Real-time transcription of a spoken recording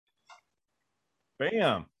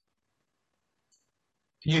Bam.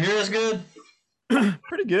 Can you hear us good?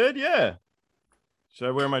 Pretty good, yeah.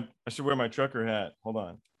 I should wear my trucker hat. Hold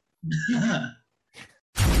on.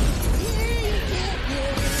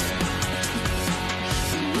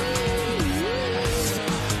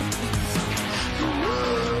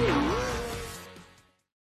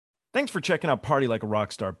 Thanks for checking out Party Like a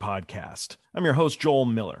Rockstar podcast. I'm your host, Joel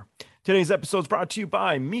Miller. Today's episode is brought to you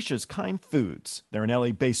by Misha's Kind Foods. They're an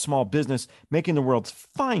LA-based small business making the world's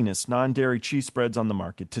finest non-dairy cheese spreads on the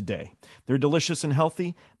market today. They're delicious and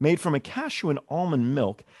healthy, made from a cashew and almond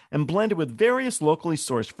milk, and blended with various locally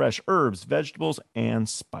sourced fresh herbs, vegetables, and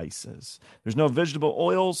spices. There's no vegetable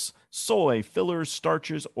oils, soy, fillers,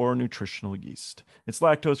 starches, or nutritional yeast. It's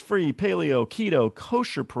lactose-free, paleo, keto,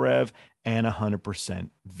 kosher, Parev, and 100%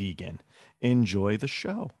 vegan. Enjoy the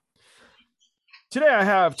show. Today I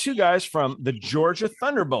have two guys from the Georgia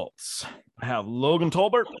Thunderbolts. I have Logan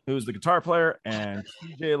Tolbert, who's the guitar player, and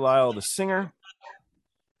TJ Lyle, the singer.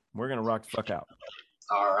 We're going to rock the fuck out.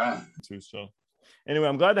 All right. So, anyway,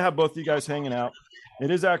 I'm glad to have both of you guys hanging out.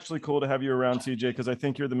 It is actually cool to have you around, TJ, because I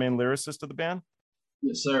think you're the main lyricist of the band.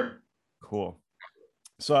 Yes, sir. Cool.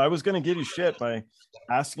 So I was going to give you shit by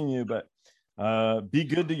asking you, but be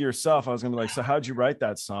good to yourself. I was going to be like, so how'd you write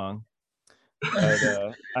that song?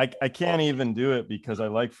 But I can't even do it because I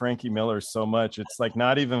like Frankie Miller so much. It's like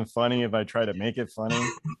not even funny if I try to make it funny.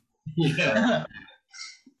 Yeah.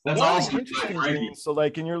 That's awesome. Interesting. So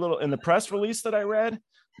like in the press release that I read,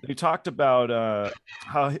 they talked about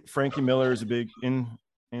how Frankie Miller is a big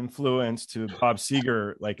influence to Bob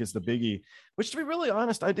Seger, like is the biggie, which to be really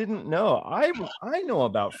honest, I didn't know. I know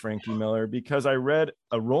about Frankie Miller because I read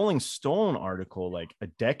a Rolling Stone article like a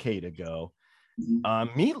decade ago,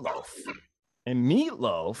 Meatloaf. And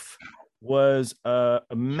Meatloaf was a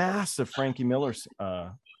massive Frankie Miller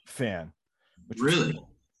fan. Really?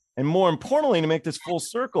 And more importantly, to make this full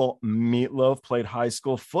circle, Meatloaf played high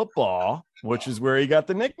school football, which is where he got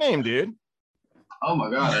the nickname, dude. Oh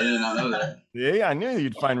my God, I did not know that. Yeah, I knew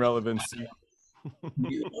you'd find relevancy.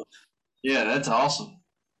 Yeah, that's awesome.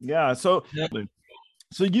 Yeah, so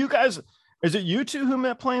you guys, is it you two who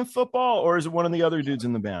met playing football, or is it one of the other dudes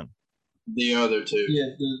in the band? The other two. Yeah,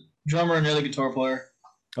 the drummer and the other guitar player.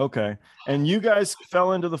 Okay, and you guys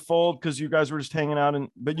fell into the fold because you guys were just hanging out,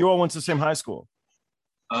 but you all went to the same high school.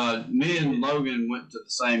 Me and Logan went to the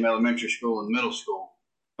same elementary school and middle school.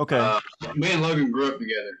 Okay. Me and Logan grew up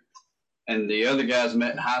together, and the other guys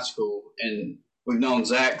met in high school, and we've known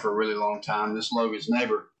Zach for a really long time. This Logan's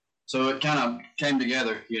neighbor. So it kind of came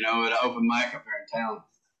together, at an open mic up here in town.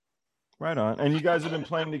 Right on. And you guys have been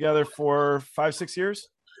playing together for 5-6 years?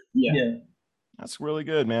 Yeah. That's really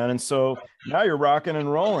good, man. And so now you're rocking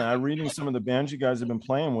and rolling. I'm reading some of the bands you guys have been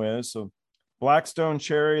playing with. So Blackstone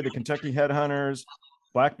Cherry, the Kentucky Headhunters,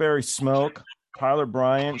 Blackberry Smoke, Tyler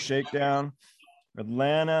Bryant, Shakedown,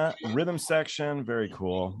 Atlanta, Rhythm Section, very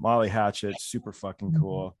cool. Molly Hatchet, super fucking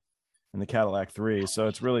cool. And the Cadillac 3. So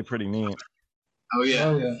it's really pretty neat. Oh,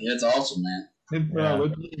 yeah. It's awesome, man. We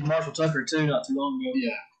played Marshall Tucker, too, not too long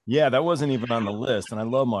ago. Yeah, that wasn't even on the list. And I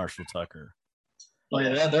love Marshall Tucker. Oh,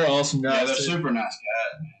 yeah, they're awesome guys. Yeah, they're super nice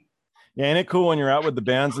guys, man. Yeah, ain't it cool when you're out with the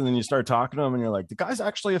bands and then you start talking to them and you're like, the guy's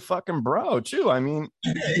actually a fucking bro, too. I mean,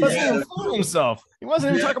 he wasn't even fooling himself. He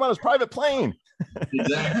wasn't even talking about his private plane.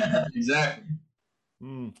 Exactly.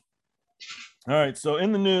 All right, so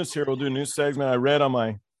in the news here, we'll do a news segment.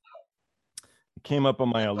 It came up on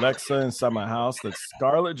my Alexa inside my house that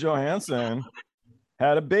Scarlett Johansson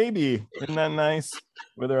had a baby. Isn't that nice?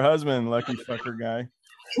 With her husband, lucky fucker guy.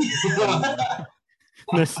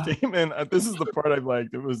 The statement, this is the part I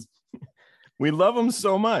liked. It was, we love him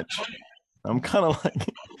so much. I'm kind of like,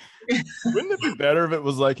 wouldn't it be better if it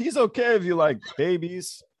was like, he's okay if you like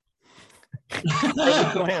babies?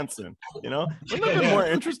 Johansson, wouldn't that be more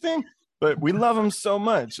interesting? But we love him so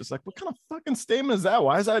much. It's like, what kind of fucking statement is that?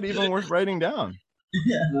 Why is that even worth writing down?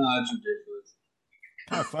 Yeah, no, that's ridiculous.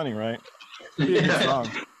 Kind of funny, right? Be a good song.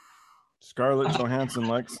 Scarlett Johansson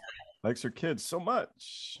likes her kids so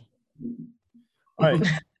much. All right.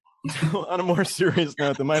 So on a more serious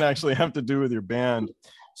note, that might actually have to do with your band.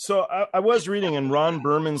 So I was reading, and Ron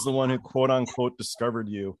Berman's the one who quote unquote discovered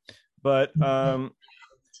you. But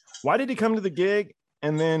why did he come to the gig?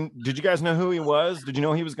 And then did you guys know who he was? Did you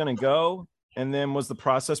know he was going to go? And then was the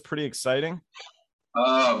process pretty exciting?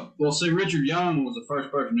 Well, see, Richard Young was the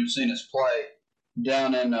first person who'd seen us play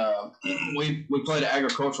down in, we played at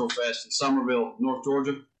Agricultural Fest in Summerville, North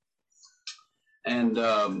Georgia. And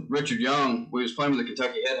Richard Young, we was playing with the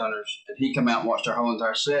Kentucky Headhunters, and he come out and watched our whole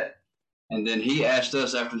entire set. And then he asked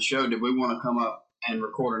us after the show, did we want to come up and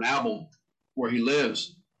record an album where he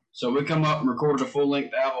lives? So we come up and recorded a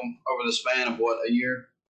full-length album over over the span of a year,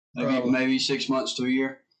 maybe 6 months to a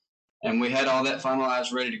year. And we had all that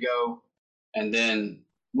finalized, ready to go. And then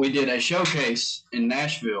we did a showcase in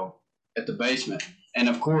Nashville at the basement. And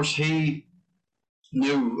of course, he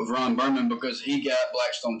knew of Ron Berman because he got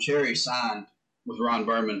Blackstone Cherry signed with Ron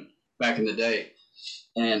Berman back in the day.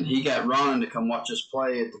 And he got Ron to come watch us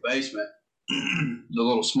play at the basement, the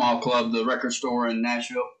little small club, the record store in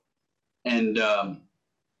Nashville. And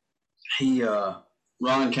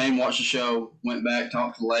Ron came, watched the show, went back,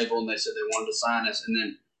 talked to the label, and they said they wanted to sign us. And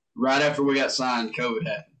then right after we got signed, COVID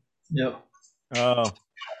happened. Yep. Oh.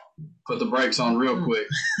 Put the brakes on real quick.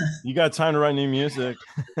 You got time to write new music.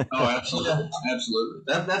 Oh, absolutely. Absolutely.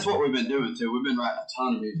 That's what we've been doing, too. We've been writing a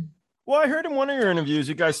ton of music. Well, I heard in one of your interviews,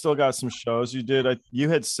 you guys still got some shows. You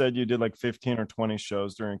had said you did like 15 or 20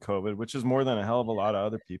 shows during COVID, which is more than a hell of a lot of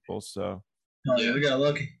other people. So, yeah, we got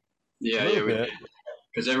lucky. Yeah, we did.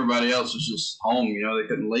 Because everybody else was just home. They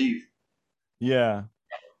couldn't leave. Yeah.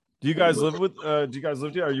 Do you guys live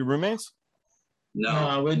together? Are you roommates?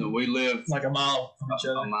 No, we live like a mile from each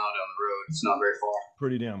other. A mile down the road. It's not very far.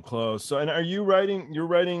 Pretty damn close. So, and are you writing? You're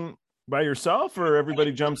writing by yourself, or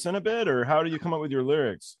everybody jumps in a bit, or how do you come up with your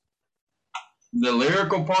lyrics? The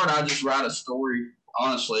lyrical part, I just write a story,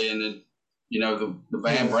 honestly, and then the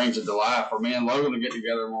band brings it to life. Or me and Logan will get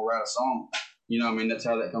together and we'll write a song. That's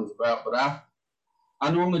how that comes about. But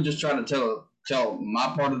I normally just try to tell my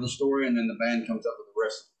part of the story, and then the band comes up with the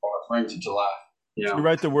rest of the part, brings it to life. So you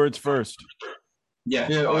write the words first. Yeah,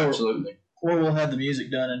 absolutely. Or we'll have the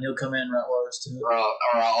music done, and he'll come in and write words to it. Or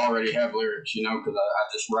I already have lyrics, because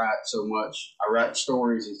I just write so much. I write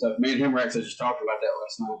stories and stuff. Me and him were actually just talking about that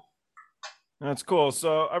last night. That's cool.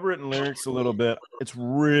 So I've written lyrics a little bit. It's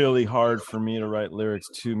really hard for me to write lyrics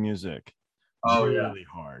to music. Oh, really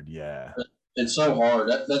hard. Yeah. It's so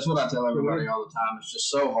hard. That's what I tell everybody all the time. It's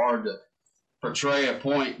just so hard to portray a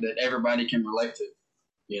point that everybody can relate to,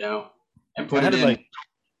 and put it in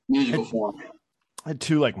musical form. I had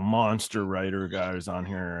two monster writer guys on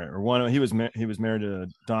here, or one. He was married to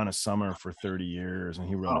Donna Summer for 30 years, and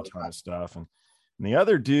he wrote a ton of stuff. And the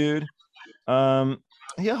other dude,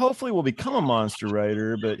 he hopefully will become a monster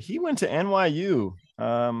writer, but he went to NYU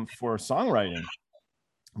for songwriting,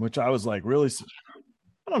 which I was really,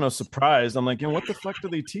 I don't know, surprised. I'm like, what the fuck do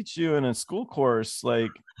they teach you in a school course?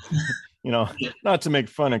 Not to make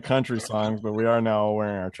fun of country songs, but we are now all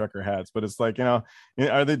wearing our trucker hats. But it's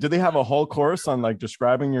do they have a whole course on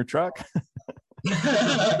describing your truck?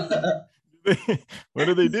 What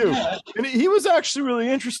do they do? And he was actually really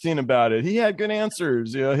interesting about it. He had good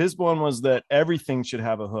answers. His one was that everything should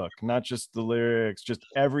have a hook, not just the lyrics, just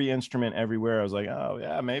every instrument everywhere. I was like, oh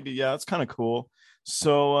yeah, maybe, yeah, that's kind of cool.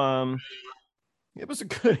 So it was a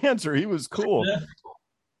good answer. He was cool. Yeah.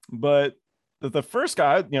 But the first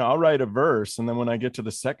guy, I'll write a verse, and then when I get to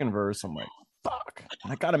the second verse, I'm like, fuck,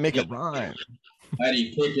 I gotta make it rhyme. How do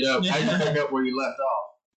you pick it up? How do you pick up where you left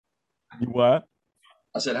off? You what?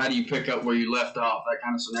 I said, how do you pick up where you left off? That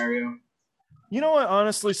kind of scenario. You know what?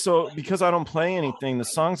 Honestly, so because I don't play anything, the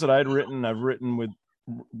songs that I've written with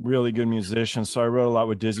really good musicians. So I wrote a lot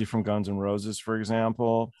with Dizzy from Guns N' Roses, for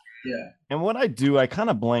example. Yeah. And what I do, I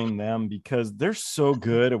kind of blame them because they're so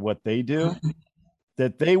good at what they do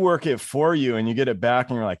that they work it for you, and you get it back,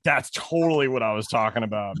 and you're like, that's totally what I was talking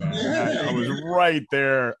about, man. I was right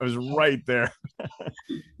there.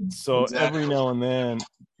 So exactly. every now and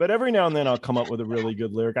then I'll come up with a really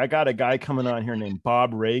good lyric. I got a guy coming on here named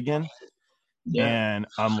Bob Reagan, and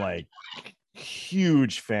I'm like,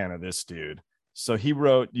 huge fan of this dude. So he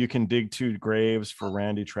wrote "You Can Dig Two Graves" for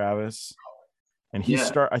Randy Travis, and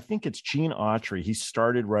I think it's Gene Autry. He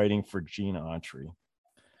started writing for Gene Autry.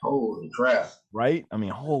 Holy crap. Right? I mean,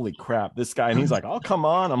 holy crap. This guy, and he's like, I'll come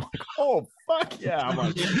on. I'm like, oh, fuck yeah. I'm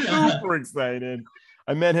like super excited.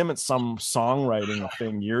 I met him at some songwriting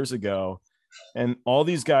thing years ago, and all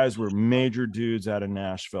these guys were major dudes out of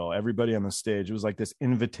Nashville. Everybody on the stage. It was like this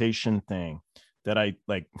invitation thing that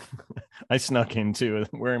I snuck into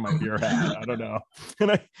wearing my beer hat. I don't know.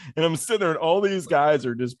 And I'm sitting there, and all these guys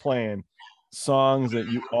are just playing songs that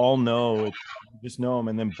you all know, you just know them.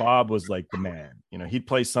 And then Bob was like the man, he'd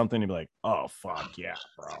play something, he'd be like, oh fuck yeah,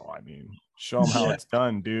 bro, I mean, show him how it's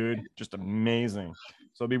done, dude. Just amazing.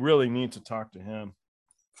 So it'd be really neat to talk to him.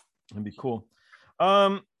 It'd be cool.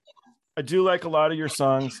 I do like a lot of your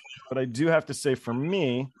songs, but I do have to say, for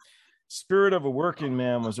me, Spirit of a Working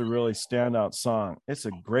Man was a really standout song. It's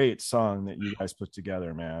a great song that you guys put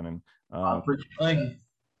together, man. And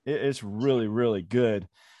it's really, really good.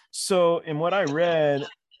 So in what I read,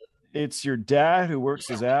 it's your dad who works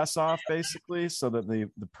his ass off, basically, so that the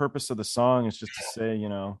purpose of the song is just to say,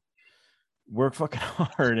 work fucking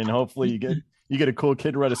hard, and hopefully you get, You get a cool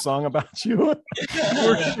kid to write a song about you.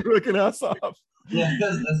 We're looking us up. Yeah,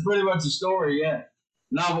 that's pretty much the story. Yeah.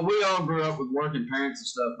 No, but we all grew up with working parents and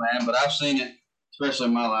stuff, man. But I've seen it, especially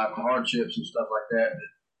in my life, the hardships and stuff like that. That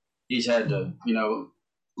he's had to,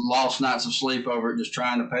 lost nights of sleep over it, just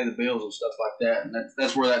trying to pay the bills and stuff like that. And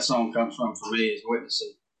that's where that song comes from for me, is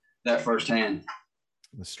witnessing that firsthand.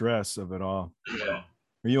 The stress of it all. Yeah.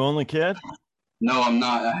 Are you only kid? No, I'm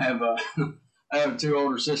not. I have 2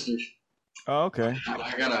 older sisters. Oh, okay.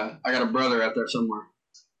 I got a brother out there somewhere.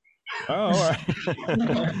 Oh, all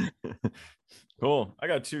right. Cool. I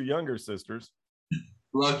got 2 younger sisters.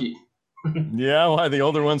 Lucky. Yeah, why? The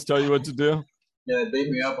older ones tell you what to do? Yeah, they beat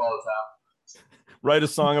me up all the time. Write a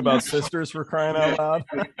song about sisters, for crying out loud.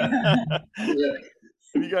 Yeah.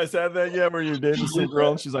 Have you guys had that yet, where you're dating some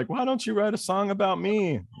girl and she's like, why don't you write a song about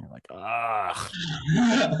me? And you're like,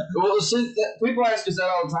 Well, see, people ask us that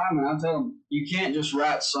all the time, and I tell them, you can't just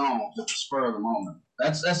write songs at the spur of the moment.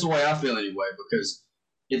 That's the way I feel anyway, because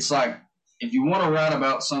it's like, if you want to write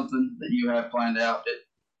about something that you have planned out, it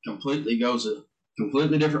completely goes a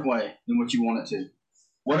completely different way than what you want it to.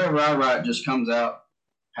 Whatever I write just comes out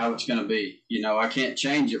how it's going to be. I can't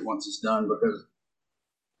change it once it's done, because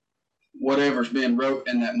whatever's being wrote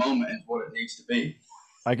in that moment is what it needs to be.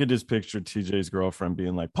 I could just picture TJ's girlfriend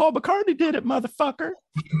being like, Paul McCartney did it, motherfucker.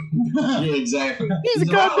 Yeah, exactly. He's a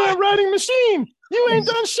goddamn writing machine. You ain't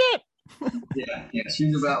done shit. Yeah,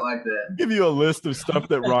 she's about like that. Give you a list of stuff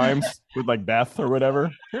that rhymes with like Beth or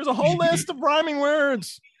whatever. Here's a whole list of rhyming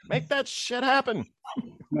words. Make that shit happen.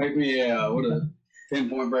 Make me a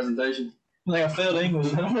 10-point presentation. Like, I failed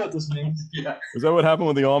English. I don't know what this means. Yeah. Is that what happened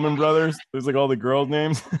with the Allman Brothers? There's like all the girls'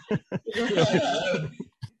 names. Put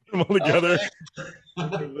them all together.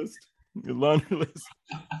 Good laundry list.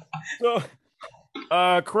 So,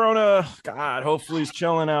 Corona, God, hopefully he's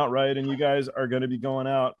chilling out, right? And you guys are going to be going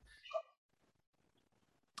out.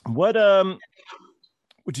 What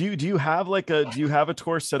do you have a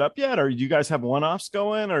tour set up yet, or do you guys have one-offs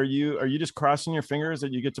going? Are you just crossing your fingers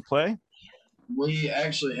that you get to play? We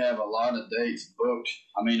actually have a lot of dates booked.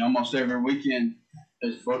 I mean, almost every weekend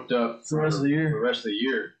is booked up for the rest of the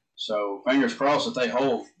year. So fingers crossed that they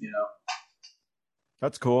hold.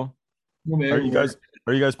 Are you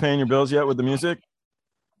guys paying your bills yet with the music?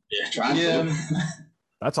 Yeah, trying to.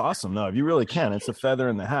 That's awesome. No, if you really can, it's a feather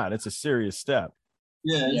in the hat. It's a serious step.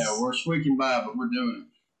 Yeah, we're squeaking by, but we're doing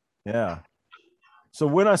it. Yeah. So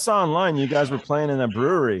when I saw online, you guys were playing in a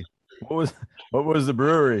brewery. What was the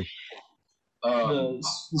brewery? The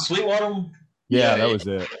Sweetwater. Yeah, that was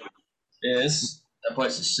it. Yeah, that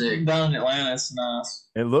place is sick. Down in Atlanta, it's nice.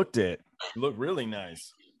 It looked really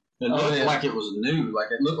nice. It looked like it was new.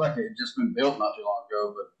 Like, it looked like it had just been built not too long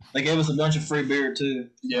ago. But they gave us a bunch of free beer too.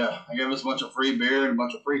 Yeah, they gave us a bunch of free beer and a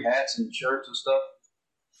bunch of free hats and shirts and stuff.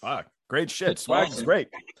 Fuck, great shit. Swag is great.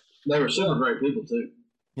 They were super great people too.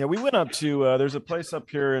 Yeah, we went up to there's a place up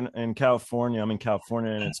here in California. I'm in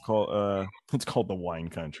California, and it's called the Wine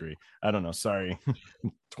Country. I don't know. Sorry,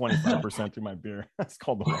 25% through my beer. It's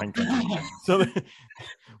called the Wine Country. So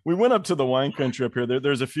we went up to the Wine Country up here.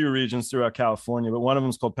 There's a few regions throughout California, but one of them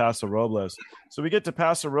is called Paso Robles. So we get to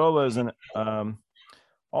Paso Robles, and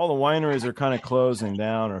all the wineries are kind of closing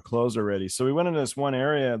down or closed already. So we went into this one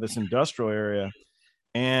area, this industrial area.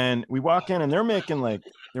 And we walk in, and they're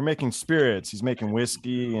making spirits. He's making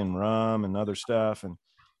whiskey and rum and other stuff, and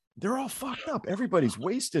they're all fucked up. Everybody's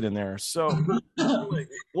wasted in there. So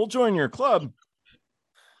we'll join your club.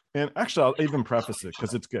 And actually, I'll even preface it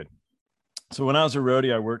because it's good. So when I was a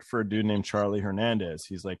roadie, I worked for a dude named Charlie Hernandez.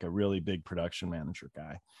 He's like a really big production manager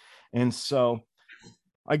guy. And so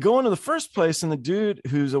I go into the first place, and the dude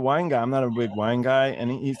who's a wine guy, I'm not a big wine guy,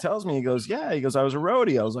 and he tells me, he goes, I was a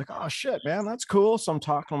roadie. I was like, oh shit, man, that's cool. So I'm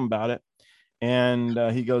talking to him about it. And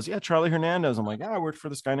he goes, yeah, Charlie Hernandez. I'm like, I worked for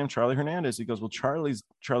this guy named Charlie Hernandez. He goes, well,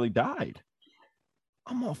 Charlie died.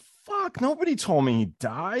 I'm like, fuck, nobody told me he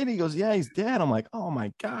died. He goes, yeah, he's dead. I'm like, oh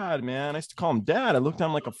my God, man. I used to call him dad. I looked at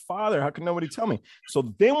him like a father. How could nobody tell me?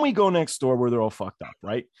 So then we go next door where they're all fucked up,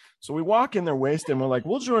 right? So we walk in, they're wasted, and we're like,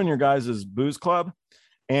 we'll join your guys' booze club.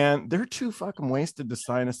 And they're too fucking wasted to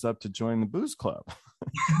sign us up to join the booze club.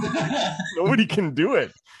 Nobody can do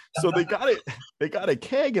it. So they got a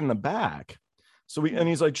keg in the back. So and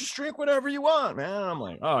he's like, just drink whatever you want, man. I'm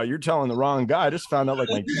like, oh, you're telling the wrong guy. I just found out like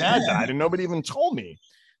my dad died and nobody even told me.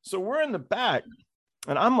 So we're in the back,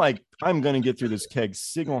 and I'm like, I'm going to get through this keg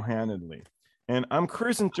single-handedly. And I'm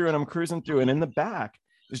cruising through, and in the back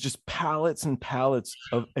is just pallets and pallets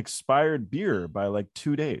of expired beer by like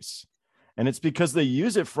 2 days. And it's because they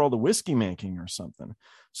use it for all the whiskey making or something.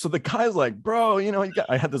 So the guy's like, bro,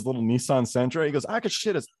 I had this little Nissan Sentra. He goes, I could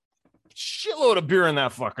shit shitload of beer in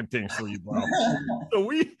that fucking thing for you, bro. So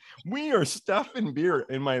we are stuffing beer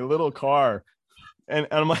in my little car. And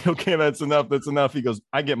I'm like, okay, that's enough. That's enough. He goes,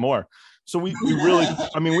 I get more. So we really,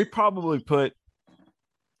 I mean, we probably put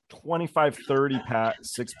 25, 30 pack,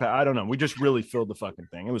 6-pack. I don't know. We just really filled the fucking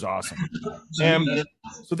thing. It was awesome. And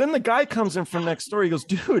so then the guy comes in from next door. He goes,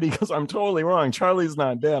 dude, he goes, I'm totally wrong. Charlie's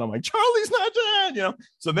not dead. I'm like, Charlie's not dead. You know?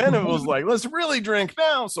 So then it was like, let's really drink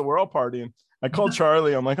now. So we're all partying. I called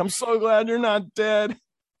Charlie. I'm like, I'm so glad you're not dead.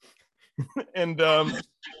 And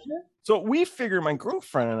so we figure, my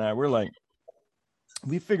girlfriend and I,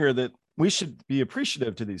 we figure that we should be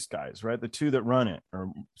appreciative to these guys, right? The two that run it,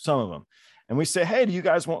 or some of them. And we say, hey, do you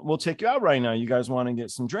guys want, we'll take you out right now. You guys want to get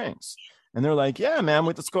some drinks? And they're like, yeah, man,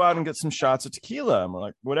 let's go out and get some shots of tequila. And we're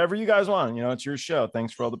like, whatever you guys want, you know, it's your show.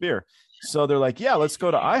 Thanks for all the beer. So they're like, yeah, let's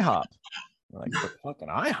go to IHOP. We're like, fucking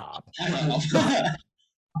IHOP.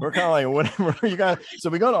 We're kind of like, whatever you got. So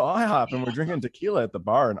we go to IHOP and we're drinking tequila at the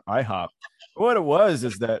bar in IHOP. What it was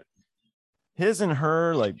is that his and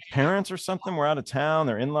her like parents or something were out of town.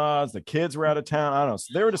 Their in-laws, the kids were out of town. I don't know.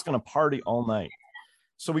 So they were just going to party all night.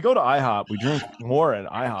 So we go to IHOP, we drink more at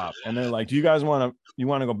IHOP, and they're like, do you guys want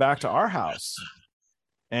to go back to our house?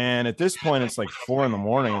 And at this point, it's like 4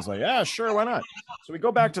 a.m. It's like, yeah, sure, why not? So we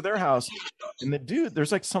go back to their house, and the dude,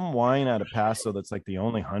 there's like some wine out of Paso that's like the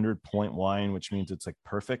only 100-point wine, which means it's like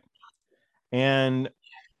perfect. And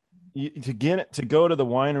to go to the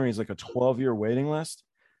winery is like a 12-year waiting list.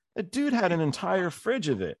 The dude had an entire fridge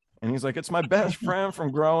of it, and he's like, it's my best friend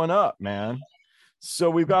from growing up, man.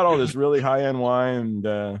 So we've got all this really high-end wine,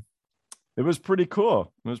 and it was pretty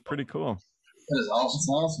cool. It was pretty cool. That is awesome. That's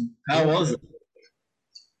awesome. How was it?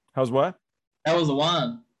 How's what? How was the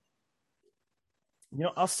wine? You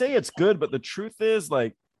know, I'll say it's good, but the truth is,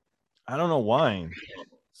 like, I don't know wine,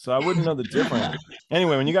 so I wouldn't know the difference.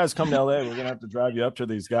 Anyway, when you guys come to LA, we're gonna have to drive you up to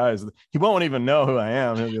these guys. He won't even know who I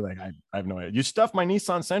am. He'll be like, I have no idea. You stuff my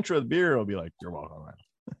Nissan Sentra with beer. He'll be like, you're welcome.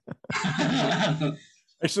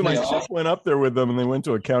 Actually, my chick went up there with them, and they went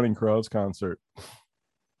to a Counting Crows concert.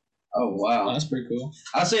 Oh, wow. That's pretty cool.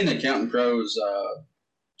 I seen the Counting Crows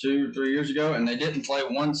 2 or 3 years ago, and they didn't play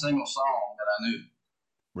one single song that I knew.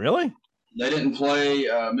 Really? They didn't play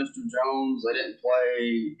Mr. Jones. They didn't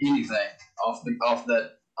play anything off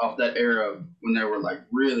that era when they were like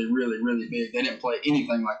really, really, really big. They didn't play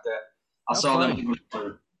anything like that. I saw them.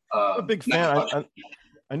 I'm a big fan.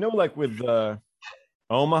 I know, like with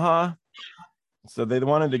Omaha. So they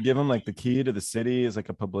wanted to give him like the key to the city as like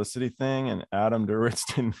a publicity thing, and Adam Duritz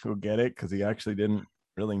didn't go get it because he actually didn't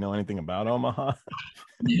really know anything about Omaha.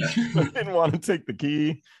 Yeah. He didn't want to take the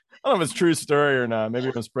key. I don't know if it's a true story or not.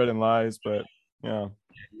 Maybe I'm spreading lies, but yeah.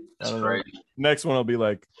 That's great. Next one will be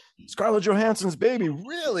like, Scarlett Johansson's baby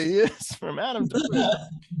really is from Adam Duritz.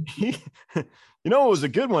 You know, it was a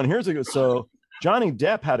good one. So Johnny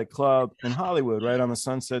Depp had a club in Hollywood right on the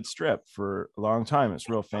Sunset Strip for a long time. It's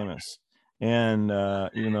real famous. And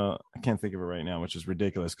even though I can't think of it right now, which is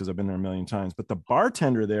ridiculous because I've been there a million times, but the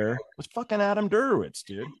bartender there was fucking Adam Duritz,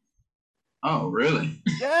 dude. Oh, really?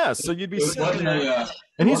 Yeah. So you'd be sitting there,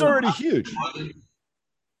 and he's already huge.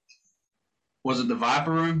 Was it the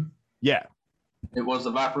Viper Room? Yeah. It was the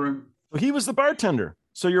Viper Room? Well, he was the bartender.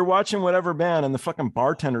 So you're watching whatever band, and the fucking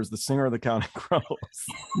bartender is the singer of the Counting Crows.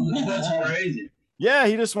 That's crazy. Yeah,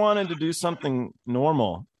 he just wanted to do something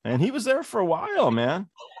normal, and he was there for a while, man.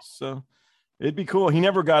 So it'd be cool. He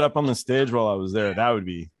never got up on the stage while I was there. That would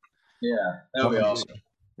be. Yeah, that would be awesome.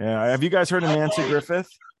 Yeah. Have you guys heard of Nancy Griffith?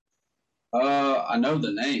 I know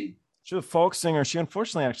the name. She's a folk singer. She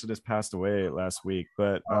unfortunately actually just passed away last week,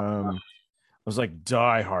 but I was like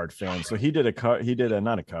diehard fan. So he did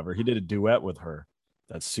a duet with her.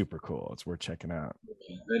 That's super cool. It's worth checking out.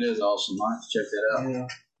 It is awesome. I have to check that out.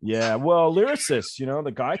 Yeah. Well, lyricist, you know,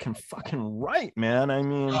 the guy can fucking write, man. I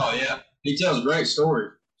mean, oh yeah, he tells a great story.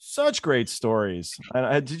 Such great stories.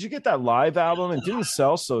 Did you get that live album? It didn't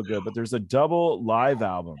sell so good, but there's a double live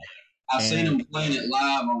album. I've seen him playing it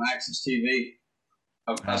live on Access TV.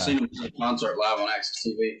 I've seen him play a concert live on Access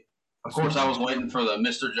TV. Of course, I was waiting for the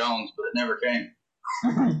Mr. Jones, but it never came.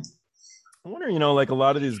 I wonder, you know, like a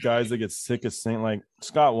lot of these guys that get sick of singing, like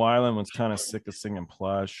Scott Weiland was kind of sick of singing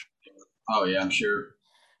Plush. Oh yeah, I'm sure.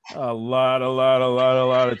 A lot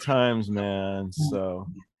of times, man. So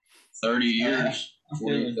 30 years,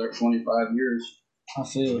 25 years. I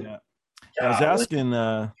feel it. Yeah. I was asking,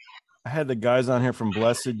 I had the guys on here from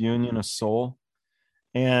Blessed Union of Soul,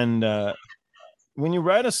 and when you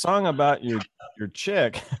write a song about your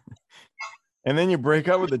chick, and then you break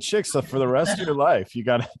up with the chick, so for the rest of your life, you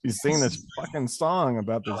got to be singing this fucking song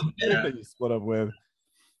about this chick that you split up with.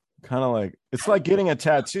 kind of like it's like getting a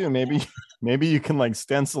tattoo. Maybe you can like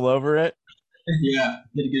stencil over it. Yeah,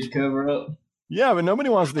 get a good cover up. Yeah, but nobody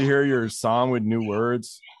wants to hear your song with new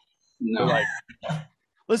words. No. They're like,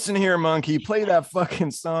 listen here, monkey, play that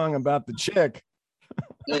fucking song about the chick.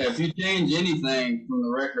 Yeah, if you change anything from the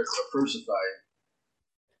record, they'll crucify you.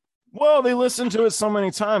 Well, they listen to it so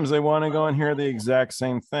many times, they want to go and hear the exact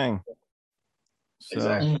same thing. So,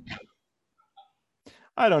 Exactly.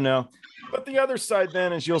 I don't know. But the other side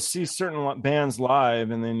then is you'll see certain bands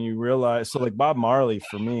live and then you realize, so like Bob Marley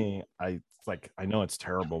for me, I know it's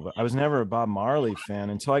terrible, but I was never a Bob Marley fan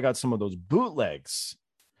until I got some of those bootlegs.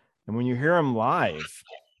 And when you hear them live,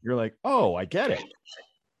 you're like, oh, I get it.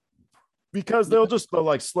 Because they'll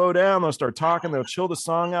like slow down, they'll start talking, they'll chill the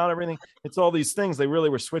song out, everything. It's all these things. They really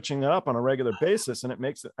were switching it up on a regular basis, and it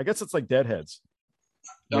makes it, I guess it's like Deadheads.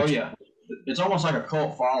 Oh, yeah. It's almost like a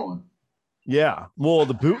cult following. Yeah. Well,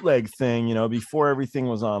 the bootleg thing, before everything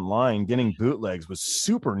was online, getting bootlegs was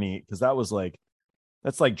super neat because that's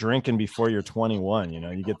like drinking before you're 21.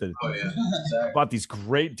 You get the. Oh, yeah. Exactly. I bought these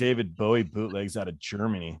great David Bowie bootlegs out of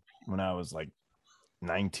Germany when I was like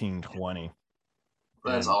 19, 20.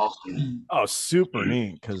 That's awesome. Oh, super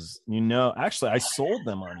neat. Because, actually, I sold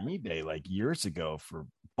them on eBay like years ago for a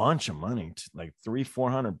bunch of money, like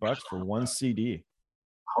 $300-400 for one CD.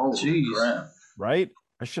 Oh, jeez. Right?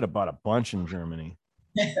 I should have bought a bunch in Germany.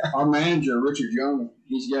 Our manager, Richard Young,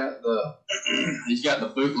 he's got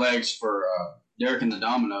the bootlegs for Derek and the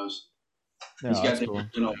Dominoes. Yeah, he's got the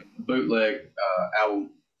cool. Bootleg album,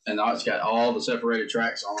 and it's got all the separated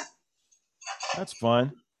tracks on it. That's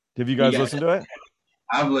fun. Have you guys listened to it?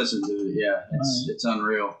 I've listened to it. Yeah, it's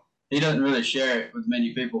unreal. He doesn't really share it with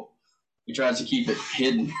many people. He tries to keep it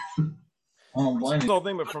hidden. The whole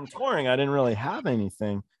thing, but from touring, I didn't really have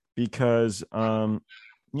anything because, you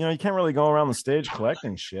can't really go around the stage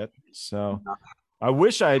collecting shit. So I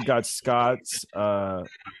wish I had got Scott's bullhorn.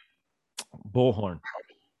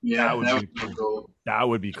 Yeah, that would be cool. That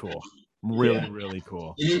would be cool. Really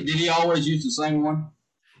cool. Did he always used to sing one?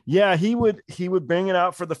 Yeah, he would bring it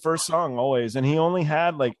out for the first song always, and he only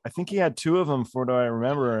had I think he had 2 of them for what I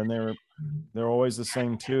remember, and they're always the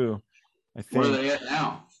same 2. I think. Where are they at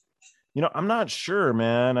now? I'm not sure,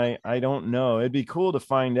 man. I don't know. It'd be cool to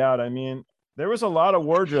find out. I mean, there was a lot of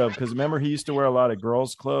wardrobe because remember he used to wear a lot of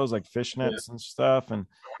girls' clothes like fishnets and stuff. And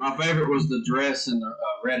my favorite was the dress and the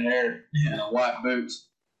red hair and the white boots.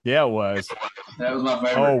 Yeah, it was. That was my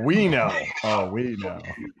favorite. Oh, we know.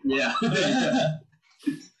 Yeah.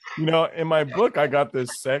 In my book, I got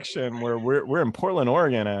this section where we're in Portland,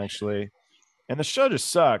 Oregon, actually, and the show just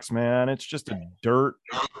sucks, man. It's just a dirt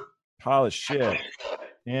pile of shit,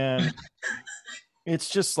 and it's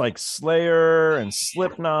just like Slayer and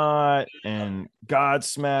Slipknot and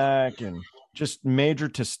Godsmack and just major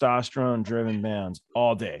testosterone-driven bands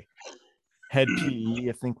all day. Head PE,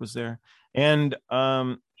 I think, was there, and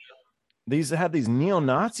these had these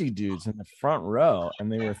neo-Nazi dudes in the front row,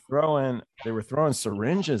 and they were throwing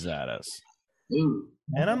syringes at us. Ooh.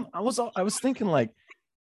 And I was thinking what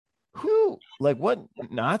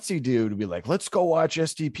Nazi dude would be like, let's go watch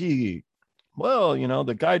STP. Well,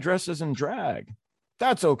 the guy dresses in drag.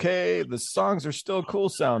 That's okay. The songs are still cool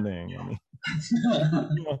sounding. I mean,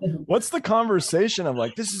 what's the conversation of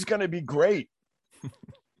this is going to be great?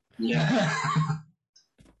 Yeah.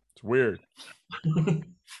 It's weird. It's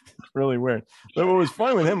really weird. But what was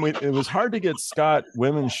funny with him, it was hard to get Scott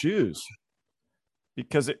women's shoes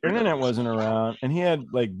because the internet wasn't around and he had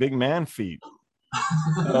big man feet.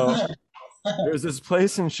 So there's this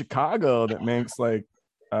place in Chicago that makes they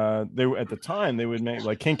at the time they would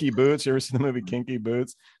make Kinky Boots. You ever see the movie Kinky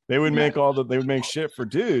Boots? They would make they would make shit for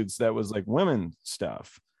dudes that was women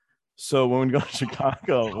stuff. So when we go to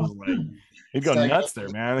Chicago, it was he'd go nuts there,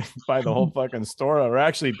 man. He'd buy the whole fucking store, or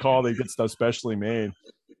actually call, they get stuff specially made.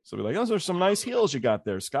 So we're those are some nice heels you got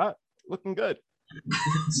there, Scott. Looking good.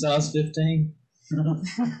 Size 15.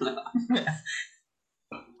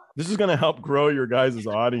 This is going to help grow your guys'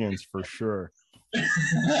 audience for sure.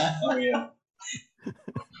 Oh, yeah.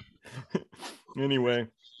 Anyway.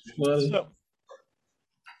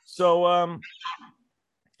 So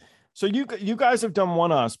you guys have done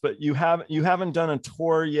one-offs, but you haven't done a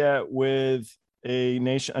tour yet with a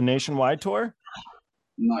nationwide tour?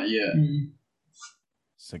 Not yet. Mm-hmm.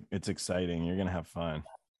 It's exciting. You're gonna have fun.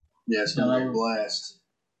 Yeah, it's gonna be a blast.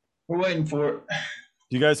 We're waiting for it.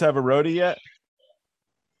 Do you guys have a roadie yet?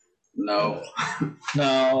 No.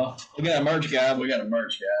 No. We got a merch guy.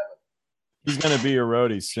 He's gonna be your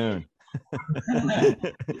roadie soon.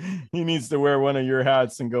 He needs to wear one of your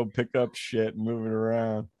hats and go pick up shit and move it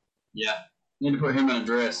around. Yeah. Need to put him in a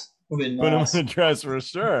dress. Put him in a dress for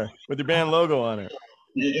sure with your band logo on it.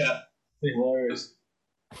 Yeah. Hilarious.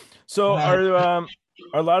 So are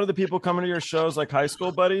a lot of the people coming to your shows like high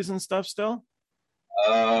school buddies and stuff still?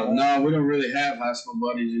 No, we don't really have high school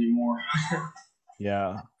buddies anymore.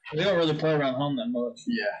 Yeah. We don't really play around home that much.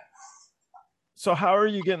 Yeah. So how are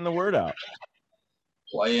you getting the word out?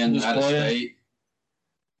 Playing Just out of playing. state.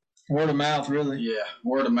 Word of mouth, really. Yeah.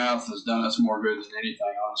 Word of mouth has done us more good than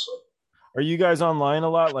anything, honestly. Are you guys online a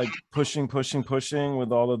lot, like pushing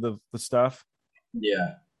with all of the stuff?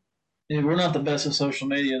 Yeah. Yeah, we're not the best at social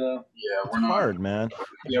media, though. Yeah, It's hard, man.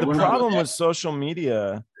 Yeah, The we're problem not with social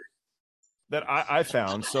media that I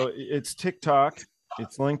found, so it's TikTok,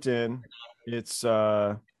 it's LinkedIn, it's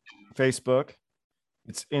Facebook,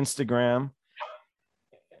 it's Instagram,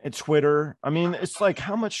 it's Twitter. I mean, it's like,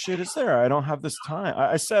 how much shit is there? I don't have this time.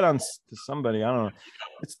 I said to somebody, I don't know,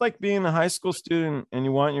 it's like being a high school student and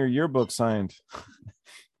you want your yearbook signed.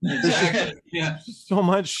 exactly. Yeah. So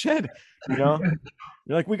much shit, you know.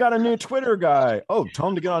 You're like, we got a new Twitter guy. Oh, tell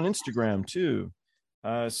him to get on Instagram too.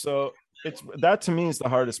 So it's that to me is the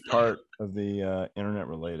hardest part of the internet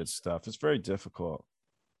related stuff. It's very difficult.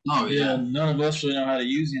 Oh Yeah, yeah. none of us really know how to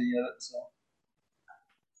use any of it. So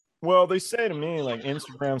Well, they say to me like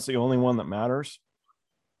Instagram's the only one that matters,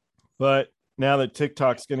 but now that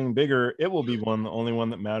TikTok's getting bigger, it will be the only one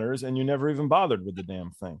that matters, and you never even bothered with the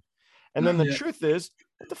damn thing. And then the truth is,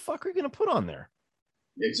 what the fuck are you gonna put on there?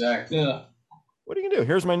 Exactly. yeah, What are you gonna do?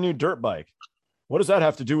 Here's my new dirt bike. What does that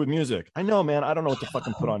have to do with music? I know, man. I don't know what to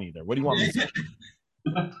fucking put on either. What do you want me to say?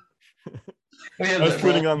 I was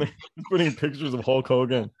putting pictures of Hulk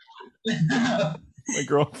Hogan. My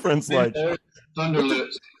girlfriend's like,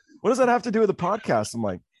 Thunderlips. what does that have to do with the podcast? I'm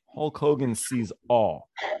like, Hulk Hogan sees all.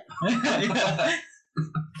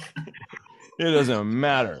 It doesn't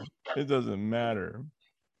matter. It doesn't matter.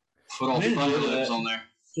 Put all Thunderlips on there.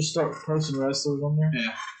 just start posting wrestlers on there.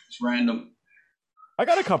 Yeah, it's random. I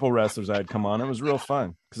got a couple wrestlers I had come on. It was real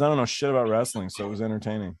fun because I don't know shit about wrestling, so it was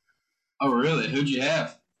entertaining. Oh, really? Who'd you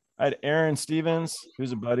have? I had Aaron Stevens,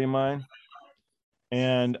 who's a buddy of mine,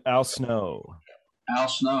 and Al Snow. Al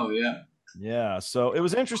Snow, yeah. Yeah, so it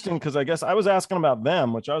was interesting because I guess I was asking about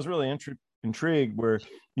them, which I was really intrigued, where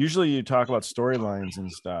usually you talk about storylines and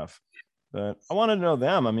stuff, but I wanted to know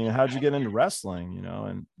them. I mean, how'd you get into wrestling, you know?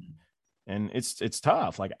 And it's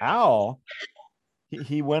tough. Like Al,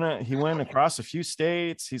 he went across a few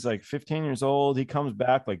states. He's like 15 years old. He comes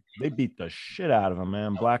back, like they beat the shit out of him,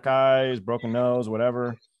 man. Black eyes, broken nose,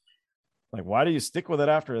 whatever. Like, why do you stick with it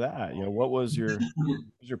after that? You know, what was your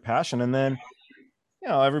passion? And then, you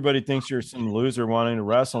know, everybody thinks you're some loser wanting to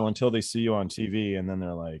wrestle until they see you on TV, and then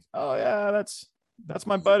they're like, "Oh yeah, that's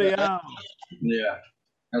my buddy Al." Yeah,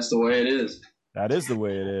 that's the way it is. That is the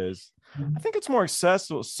way it is. I think it's more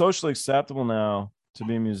accessible, socially acceptable now to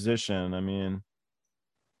be a musician. I mean,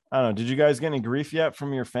 I don't know. Did you guys get any grief yet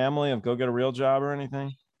from your family of go get a real job or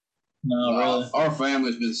anything? No, really. Our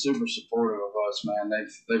family's been super supportive of us, man.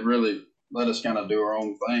 They've really let us kind of do our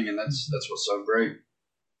own thing, and that's what's so great.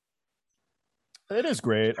 It is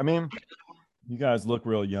great. I mean, you guys look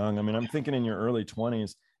real young. I mean, I'm thinking in your early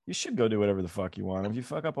 20s, you should go do whatever the fuck you want. If you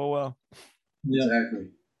fuck up, oh well. Yeah. Exactly.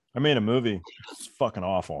 I made a movie. It's fucking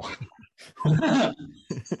awful. Hey,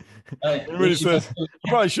 Everybody says, I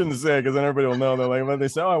probably shouldn't say it because then everybody will know. They're like, when they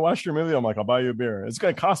say, "Oh, I watched your movie," I'm like, "I'll buy you a beer." It's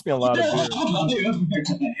going to cost me a lot of beer.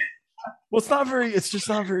 Well, it's just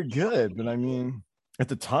not very good. But I mean, at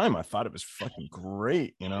the time, I thought it was fucking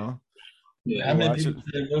great, you know? Yeah, How many people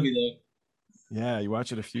see the movie though? Yeah, you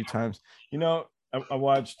watch it a few times. You know, I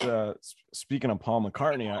watched, speaking of Paul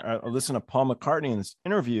McCartney, I listened to Paul McCartney in this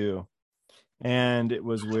interview, and it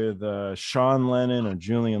was with Sean Lennon or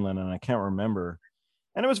Julian Lennon. I can't remember.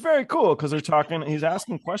 And it was very cool because he's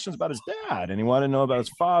asking questions about his dad, and he wanted to know about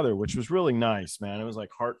his father, which was really nice, man. It was like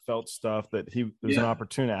heartfelt stuff that there was an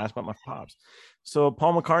opportunity to ask about my pops. So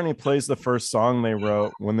Paul McCartney plays the first song they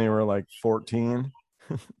wrote when they were like 14.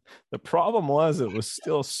 The problem was it was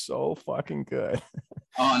still so fucking good.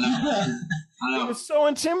 Oh, no. I know. It was so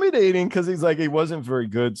intimidating because he's like, he wasn't very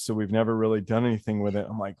good, so we've never really done anything with it.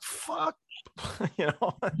 I'm like, fuck, you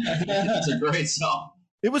know. It's a great song.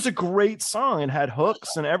 It was a great song. It had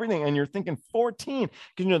hooks and everything. And you're thinking 14.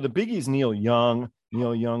 Because, you know, the Biggie's Neil Young.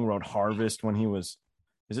 Neil Young wrote Harvest when he was,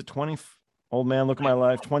 is it 20? Old Man, Look at My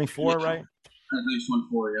Life. 24, right? I think it's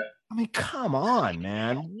 24, yeah. I mean, come on,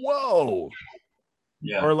 man. Whoa.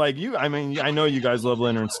 Yeah. Or like I mean, I know you guys love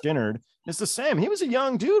Leonard Skinner. It's the same. He was a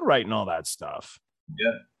young dude writing all that stuff.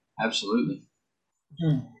 Yeah, absolutely.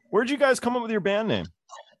 Where'd you guys come up with your band name?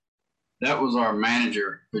 That was our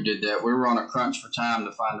manager who did that. We were on a crunch for time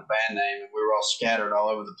to find a band name, and we were all scattered all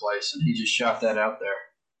over the place, and he just shot that out there.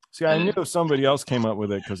 See, I knew somebody else came up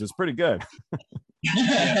with it because it's pretty good.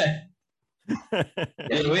 Yeah,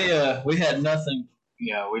 we had nothing.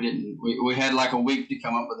 Yeah, we didn't. We had like a week to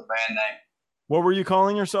come up with a band name. What were you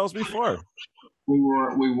calling yourselves before? We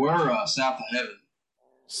were South of Heaven.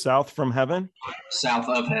 South from Heaven? South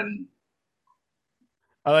of Heaven.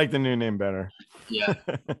 I like the new name better. Yeah.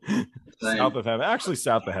 South of Heaven. Actually,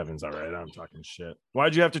 South of Heaven's all right. I'm talking shit.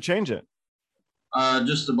 Why'd you have to change it?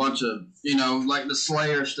 Just a bunch of, like the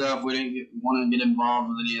Slayer stuff. We didn't want to get involved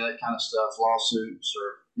with any of that kind of stuff, lawsuits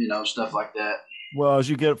or, stuff like that. Well, as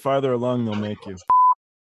you get farther along, they'll make you.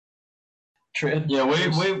 Trip. Yeah,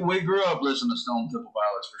 we grew up listening to Stone Temple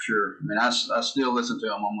Pilots for sure. I mean, I still listen to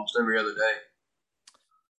them almost every other day.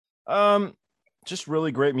 Just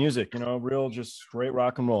really great music, real just straight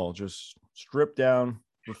rock and roll, just stripped down,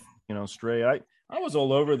 straight. I was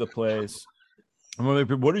all over the place. And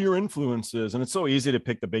what are your influences? And it's so easy to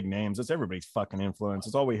pick the big names. It's everybody's fucking influence.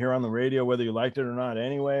 It's all we hear on the radio, whether you liked it or not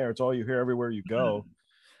anyway, or it's all you hear everywhere you go.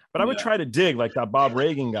 But I would try to dig, like that Bob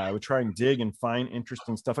Reagan guy. I would try and dig and find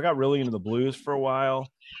interesting stuff. I got really into the blues for a while,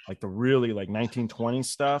 like the really like 1920s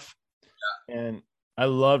stuff. And I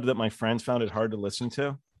loved that my friends found it hard to listen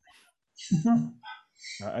to.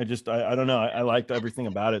 I don't know. I liked everything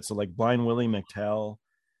about it. So like Blind Willie McTell.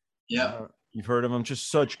 Yeah. You've heard of them.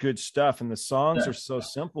 Just such good stuff. And the songs are so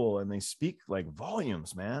simple and they speak like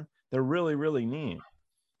volumes, man. They're really, really neat.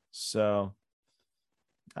 So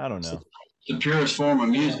I don't know. The purest form of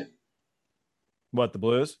music. What, the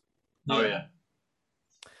blues? Oh, yeah.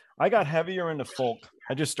 I got heavier into folk.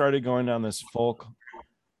 I just started going down this folk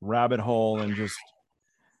rabbit hole and just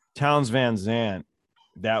Townes Van Zandt.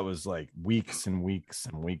 That was like weeks and weeks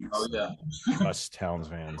and weeks. Oh, yeah. Just Townes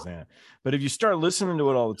Van Zandt. But if you start listening to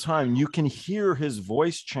it all the time, you can hear his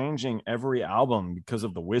voice changing every album because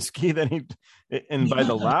of the whiskey that and by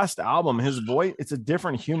the last album, his voice, it's a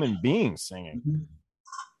different human being singing.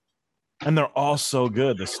 And they're all so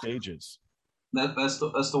good, the stages. That's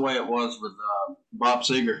the way it was with Bob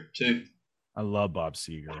Seger, too. I love Bob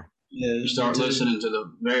Seger. Yeah, You start listening to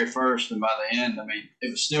the very first, and by the end, I mean,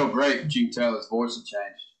 it was still great, but you can tell his voice had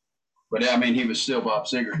changed. But, I mean, he was still Bob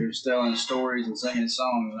Seger. He was telling his stories and singing his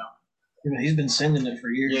songs. He's been singing it for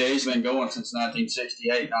years. Yeah, he's been going since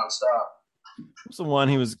 1968 nonstop. He was the one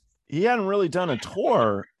he hadn't really done a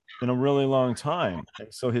tour in a really long time.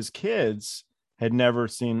 So his kids had never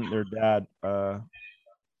seen their dad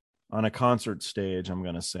on a concert stage, I'm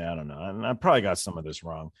going to say. I don't know. And I probably got some of this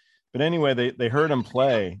wrong. But anyway, they heard him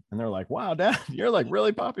play, and they're like, wow, Dad, you're like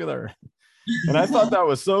really popular. And I thought that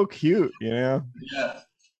was so cute, Yeah.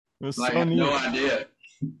 It was Like, so neat. no idea.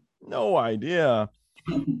 No idea.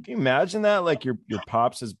 Can you imagine that? Like your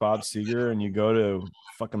pops is Bob Seger, and you go to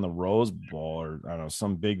fucking the Rose Bowl or I don't know,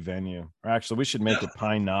 some big venue. Or actually, we should make it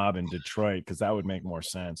Pine Knob in Detroit because that would make more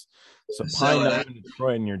sense. So Pine Knob in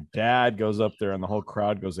Detroit, and your dad goes up there, and the whole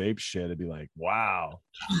crowd goes ape shit. It'd be like, wow.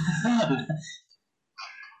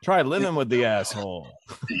 Try living with the asshole.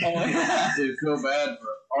 You feel bad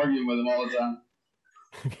for arguing with him all the time.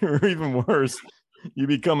 Or even worse, you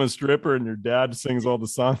become a stripper and your dad sings all the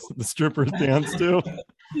songs that the strippers dance to.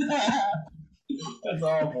 That's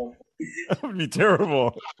awful. That would be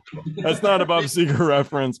terrible. That's not a Bob Seger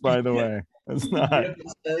reference, by the way. That's not.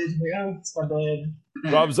 It's my dad.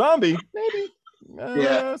 Rob Zombie? Maybe.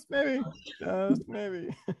 Yeah. Maybe.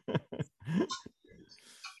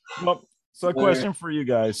 Well, so a question for you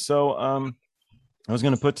guys. So I was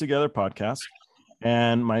going to put together a podcast,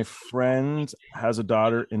 and my friend has a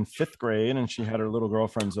daughter in 5th grade, and she had her little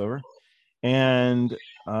girlfriends over. And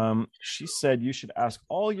she said you should ask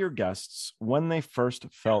all your guests when they first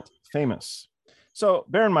felt famous. So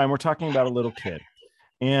bear in mind, we're talking about a little kid.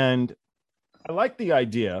 And I like the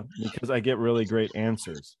idea because I get really great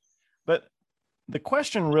answers. But the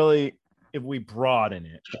question really, if we broaden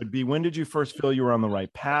it, would be, when did you first feel you were on the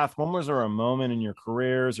right path? When was there a moment in your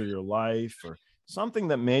careers or your life or something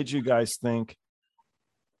that made you guys think,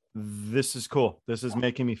 this is cool, this is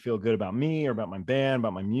making me feel good about me or about my band,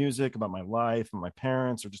 about my music, about my life and my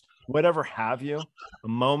parents, or just whatever have you, a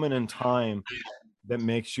moment in time that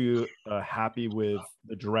makes you happy with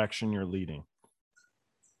the direction you're leading?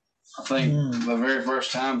 I think the very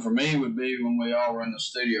first time for me would be when we all were in the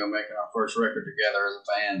studio making our first record together as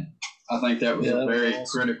a band. I think that was a very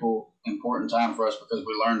critical, important time for us because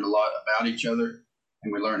we learned a lot about each other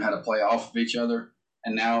and we learned how to play off of each other.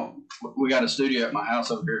 And now we got a studio at my house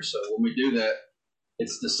over here. So when we do that,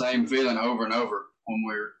 it's the same feeling over and over when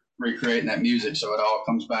we're recreating that music. So it all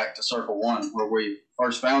comes back to circle one where we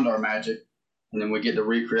first found our magic and then we get to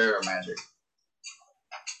recreate our magic.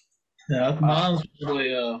 Yeah, mine's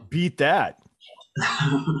probably beat that.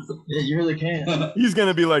 Yeah, you really can. He's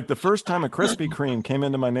gonna be like, the first time a Krispy Kreme came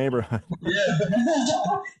into my neighborhood. Yeah.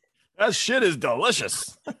 That shit is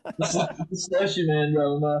delicious. The slushy man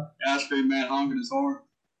drove by. Ice cream man honking his horn.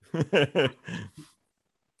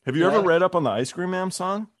 Have you ever read up on the Ice Cream Man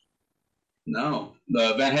song? No,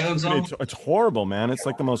 the Van Halen song. It's horrible, man. It's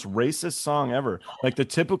like the most racist song ever. Like the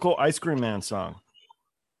typical Ice Cream Man song.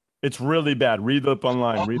 It's really bad. Read up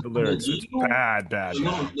online. Read the lyrics. It's bad.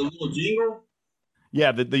 The little jingle.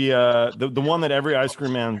 Yeah, the one that every Ice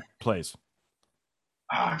Cream Man plays.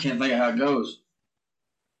 I can't think of how it goes.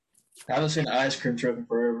 I haven't seen an ice cream truck in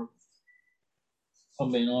forever.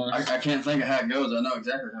 I'm being honest. I can't think of how it goes. I know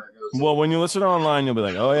exactly how it goes. Well, when you listen online, you'll be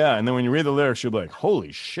like, oh yeah. And then when you read the lyrics, you'll be like,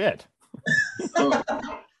 holy shit.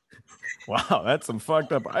 Wow, that's some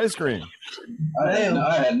fucked up ice cream. I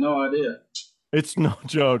had no idea. It's no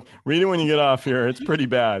joke. Read it when you get off here. It's pretty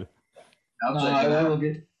bad. I'll check it out.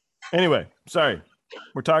 Anyway, sorry.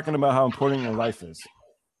 We're talking about how important your life is.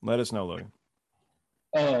 Let us know, Logan.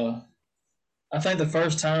 I think the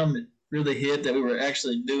first time it really hit that we were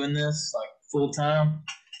actually doing this like full time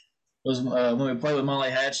was when we played with Molly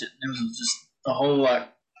Hatchet. It was just a whole like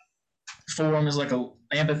forum is like a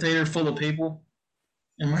amphitheater full of people,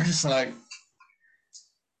 and we're just like,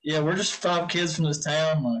 yeah, we're just 5 kids from this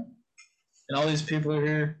town, like, and all these people are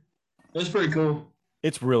here. It was pretty cool.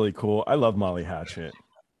 It's really cool. I love Molly Hatchet.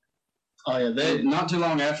 Oh yeah, not too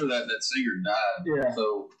long after that singer died. Yeah.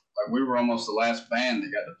 So like we were almost the last band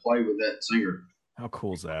that got to play with that singer. How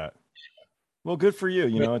cool is that? Well, good for you.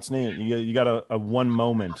 You know, it's neat. You got a one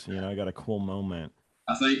moment. You know, I got a cool moment.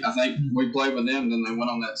 I think we played with them. Then they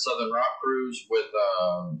went on that Southern Rock cruise with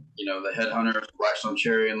the Headhunters, Blackstone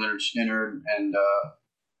Cherry, and Leonard Skinner, and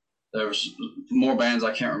there was more bands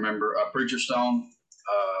I can't remember. Preacher Stone,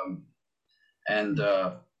 and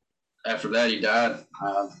after that he died.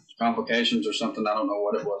 Complications or something. I don't know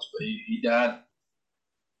what it was, but he died.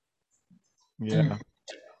 Yeah.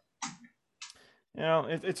 You know,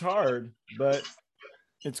 it's hard, but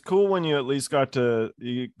it's cool when you at least got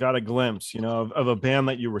a glimpse, you know, of a band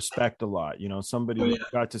that you respect a lot. You know, somebody you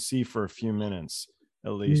got to see for a few minutes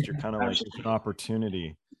at least. You're kind of like, it's an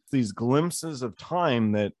opportunity. It's these glimpses of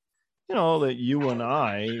time that, you know, that you and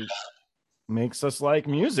I makes us like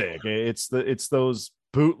music. It's those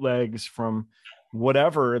bootlegs from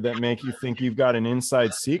whatever that make you think you've got an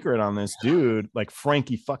inside secret on this dude like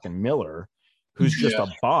Frankie fucking Miller, who's just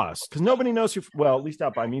a boss. Because nobody knows at least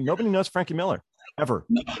out by me, nobody knows Frankie Miller ever.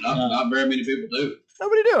 No, not very many people do.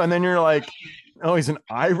 Nobody do. And then you're like, oh, he's an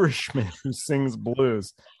Irishman who sings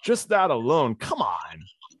blues. Just that alone, come on.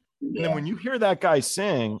 Yeah. And then when you hear that guy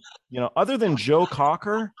sing, you know, other than Joe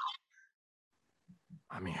Cocker,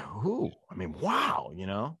 I mean, who? I mean, wow, you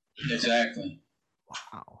know? Exactly.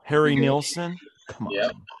 Wow. Harry Nilsson?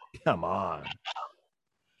 Come on.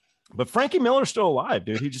 But Frankie Miller's still alive,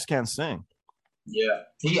 dude. He just can't sing. Yeah.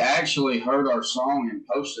 He actually heard our song and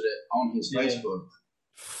posted it on his Facebook.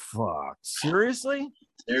 Fuck. Seriously?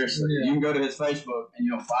 Seriously. Yeah. You can go to his Facebook and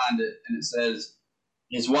you'll find it, and it says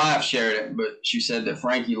his wife shared it, but she said that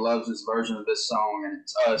Frankie loves this version of this song, and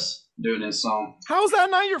it's us doing this song. How's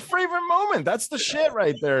that not your favorite moment? That's the shit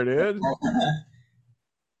right there, dude.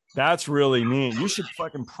 That's really neat. You should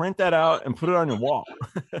fucking print that out and put it on your wall.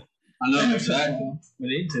 I know, exactly. We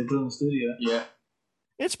need to put it in the studio. Yeah.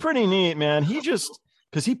 It's pretty neat, man. He just,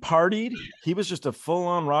 because he partied, he was just a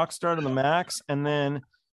full-on rock star to the max, and then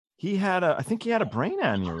I think he had a brain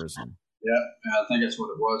aneurysm. Yeah, I think that's what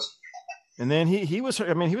it was. And then he was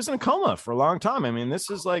in a coma for a long time. I mean, this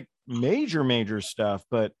is like major stuff,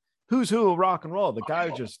 but who's who of rock and roll? The guy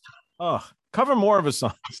just, cover more of his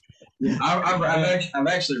songs. Yeah, I've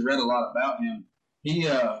actually read a lot about him.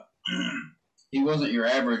 He wasn't your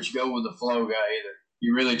average go with the flow guy either.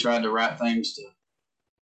 He really tried to write things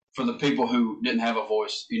for the people who didn't have a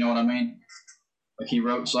voice. You know what I mean? Like he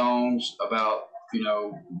wrote songs about, you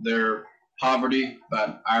know, their poverty,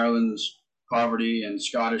 about Ireland's poverty and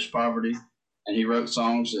Scottish poverty, and he wrote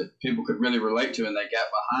songs that people could really relate to, and they got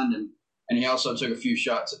behind him. And he also took a few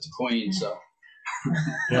shots at the Queen. So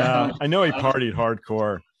yeah, I know he partied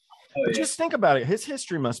hardcore. But just think about it. His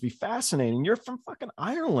history must be fascinating. You're from fucking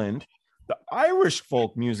Ireland. The Irish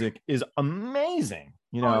folk music is amazing.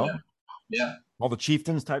 You know, yeah. All the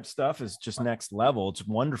chieftains type stuff is just next level. It's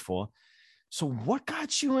wonderful. So what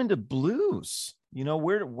got you into blues? You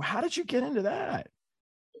know, how did you get into that?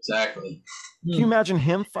 Exactly. Can you imagine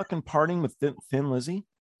him fucking partying with Thin Lizzy?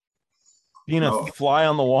 Being a fly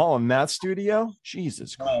on the wall in that studio?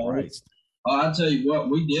 Jesus Christ. I'll tell you what,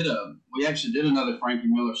 we actually did another Frankie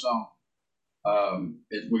Miller song.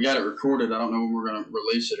 We got it recorded. I don't know when we're going to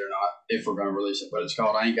release it or not, if we're going to release it, but it's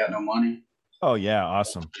called I Ain't Got No Money. Oh yeah,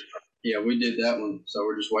 awesome. Yeah, we did that one, so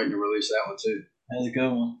we're just waiting to release that one too. That's a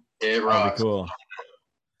good one. Yeah, it That'd rocks. be cool.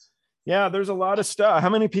 Yeah, there's a lot of stuff. How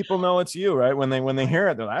many people know it's you, right? When they hear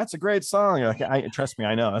it, they're like, "That's a great song." You're like, trust me,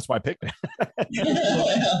 I know. That's why I picked it.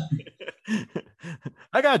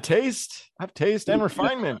 I got taste. I have taste and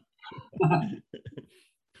refinement.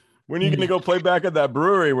 When are you going to go play back at that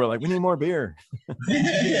brewery? We're like, we need more beer.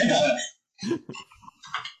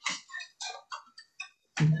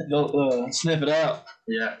 They'll sniff it out.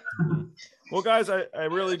 Yeah. Well, guys, I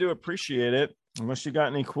really do appreciate it. Unless you got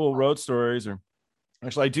any cool road stories, or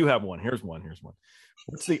actually, I do have one. Here's one.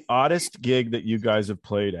 What's the oddest gig that you guys have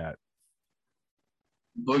played at?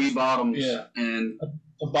 Boogie Bottoms. Yeah. And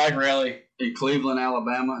a bike rally in Cleveland,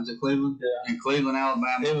 Alabama. Is it Cleveland? Yeah. In Cleveland,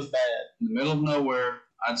 Alabama. It was bad. In the middle of nowhere.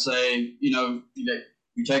 I'd say, you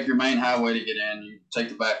take your main highway to get in. You take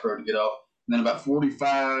the back road to get off. And then about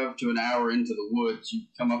 45 to an hour into the woods, you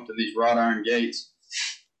come up to these wrought iron gates.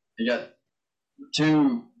 You got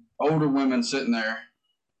two older women sitting there,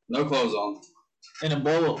 no clothes on. In a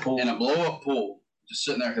blow-up pool. Just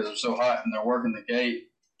sitting there because they're so hot, and they're working the gate,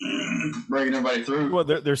 bringing everybody through. Well,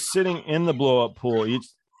 they're sitting in the blow-up pool, each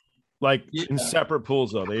in separate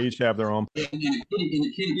pools, though. They each have their own. In a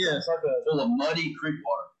kitty. Yeah, it's like full of muddy creek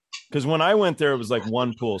water. Because when I went there, it was like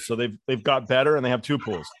one pool. So they've got better, and they have two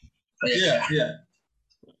pools. Yeah.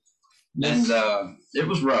 And it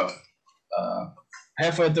was rough.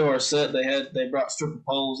 Halfway through our set, they brought stripper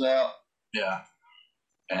poles out. Yeah.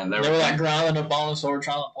 And they were like grinding up on us while we're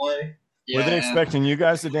trying to play. Yeah, were they expecting you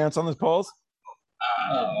guys to dance on the poles?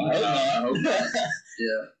 I hope not.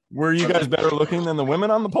 Yeah. Were you guys better looking than the women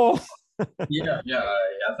on the pole? Yeah.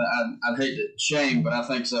 I'd hate to shame, but I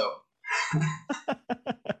think so.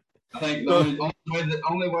 I think the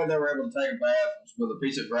only way they were able to take a bath was with a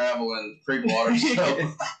piece of gravel and creek water.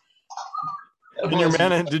 So.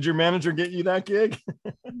 Did your manager get you that gig?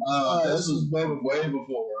 This was way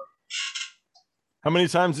before. How many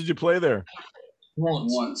times did you play there?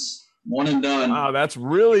 Once. One and done. Wow, that's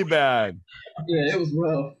really bad. Yeah, it was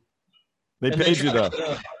rough. They paid you though.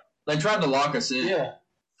 They tried to lock us in. Yeah.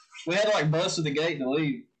 We had to bust through the gate to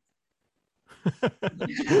leave.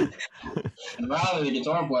 And Riley, the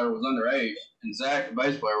guitar player, was underage, and Zach, the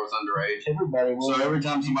bass player, was underage. Everybody was. So every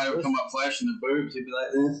time somebody would come up flashing their boobs, he'd be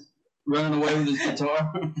like this, running away with his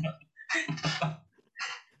guitar.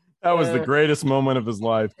 That was the greatest moment of his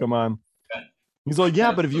life. Come on. He's like,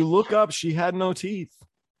 yeah, but if you look up, she had no teeth.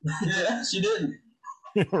 Yeah, she didn't.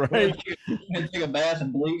 Right? We had to take a bath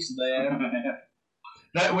and bleach there.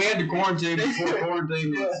 We had to quarantine before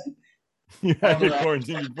quarantine was. You had to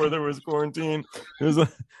quarantine before there was quarantine.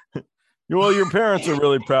 Well, your parents are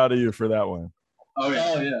really proud of you for that one. Oh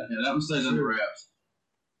yeah. That one stays under wraps.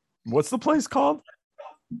 What's the place called?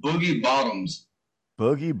 Boogie Bottoms.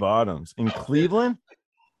 Boogie Bottoms in Cleveland?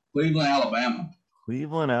 Cleveland, Alabama.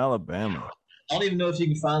 Cleveland, Alabama. I don't even know if you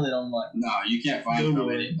can find it on No, you can't find it on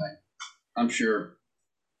anything. I'm sure.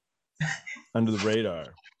 Under the radar.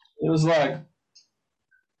 It was like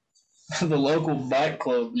the local bike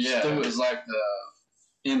club. Yeah, it was like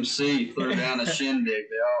the MC threw down a shindig. They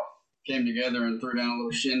all came together and threw down a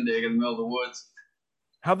little shindig in the middle of the woods.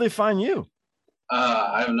 How'd they find you?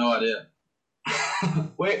 I have no idea.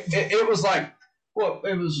 It was like,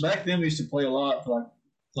 it was back then. We used to play a lot for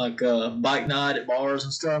like bike night at bars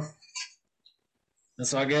and stuff. And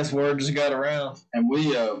so I guess word just got around. And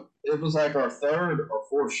we, it was like our third or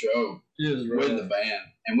fourth show with the band.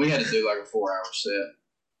 And we had to do like a 4-hour set.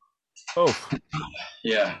 Oh.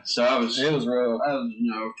 Yeah. So it was rough. I was,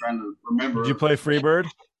 trying to remember. Did you play Freebird?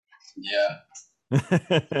 Yeah.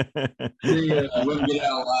 I wouldn't get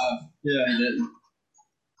out alive. Yeah. He didn't.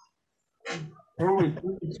 We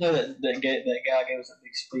play that guy gave us a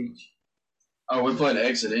big speech. Oh, we played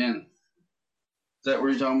Exit In. Is that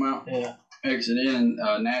what you're talking about? Yeah. Exit In,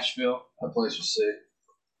 Nashville. That place was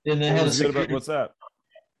sick. And they had a security. What's that?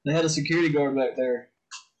 They had a security guard back there,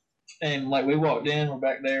 and we walked in, we're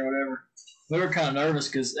back there, whatever. We were kind of nervous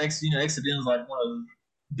because Exit In is like one of the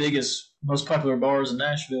biggest, most popular bars in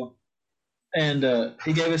Nashville, and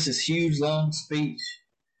he gave us this huge long speech.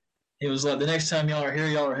 It was like, the next time y'all are here,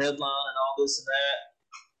 y'all are headline and all this and that.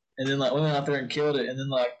 And then we went out there and killed it. And then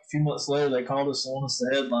a few months later, they called us and wanted us to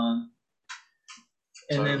headline.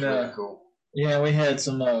 And so then really cool. Yeah, we had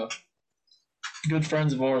some good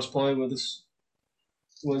friends of ours play with us.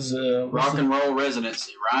 Was Rock and Roll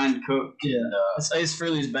Residency, Ryan Cook. Yeah, that's Ace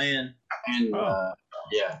Frehley's band. And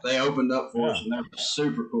yeah, they opened up for us, and they're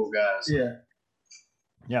super cool guys.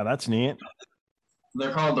 Yeah, that's neat.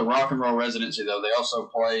 They're called the Rock and Roll Residency, though. They also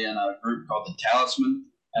play in a group called the Talisman,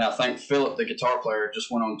 and I think Philip, the guitar player,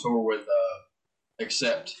 just went on tour with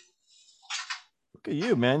Accept. Look at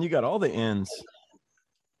you, man. You got all the ends.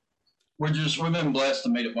 We've been blessed to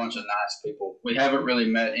meet a bunch of nice people. We haven't really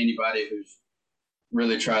met anybody who's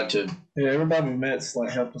really tried to. Yeah, everybody we met's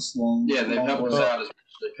like helped us along. Yeah, they've helped us out as much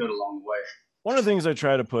as they could along the way. One of the things I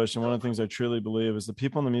try to push, and one of the things I truly believe, is the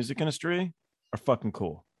people in the music industry are fucking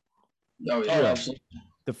cool. Oh yeah, absolutely.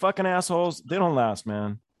 The fucking assholes, they don't last,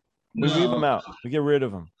 man. We leave them out. We get rid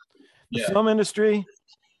of them. The film industry,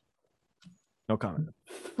 no comment.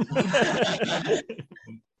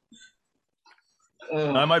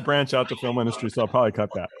 I might branch out to film industry, so I'll probably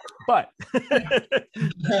cut that. But,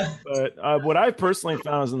 what I personally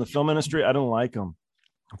found is in the film industry, I don't like them.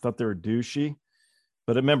 I thought they were douchey.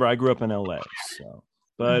 But remember, I grew up in LA. So,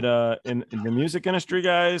 but in the music industry,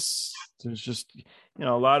 guys, there's just, a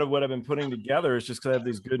lot of what I've been putting together is just because I have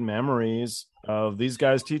these good memories of these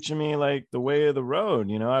guys teaching me like the way of the road.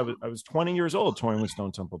 I was 20 years old touring with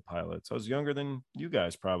Stone Temple Pilots. I was younger than you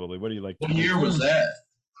guys probably. What do you like? What year was that?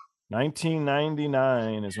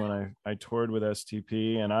 1999 is when I toured with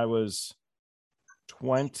STP, and I was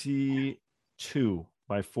 22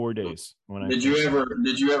 by 4 days. Did you ever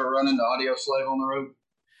run into Audio Slave on the road?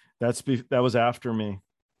 That was after me.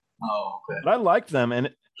 Oh, okay. But I liked them, and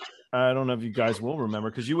I don't know if you guys will remember,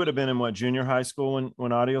 because you would have been in junior high school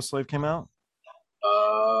when Audio Slave came out.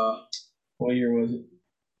 What year was it?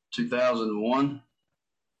 2001.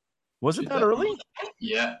 Was it that early?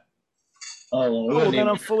 Yeah. Oh, then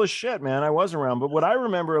I'm full of shit, man. I was around. But what I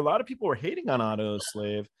remember, a lot of people were hating on Audio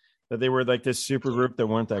Slave, that they were like this super group that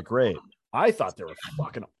weren't that great. I thought they were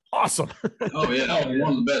fucking awesome. Oh, yeah. One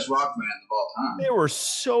of the best rock bands of all time. They were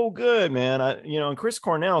so good, man. And Chris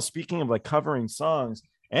Cornell, speaking of like covering songs,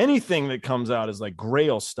 anything that comes out is like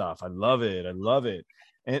Grail stuff. I love it.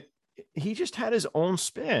 And he just had his own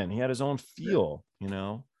spin. He had his own feel,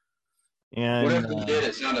 And whatever he did,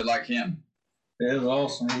 it sounded like him. It was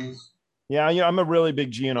awesome. Yeah, I'm a really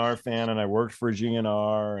big GNR fan, and I worked for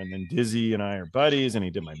GNR, and then Dizzy and I are buddies, and he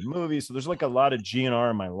did my movie. So there's like a lot of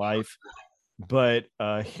GNR in my life. But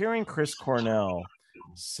hearing Chris Cornell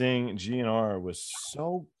sing GNR was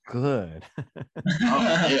so good.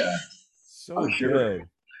 Oh, yeah. So good.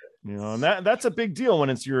 And that's a big deal when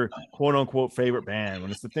it's your quote unquote favorite band.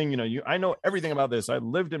 When it's the thing, I know everything about this. I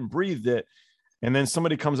lived and breathed it. And then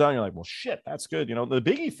somebody comes out and you're like, well, shit, that's good. The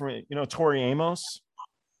biggie for me, Tori Amos.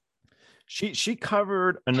 She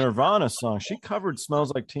covered a Nirvana song. She covered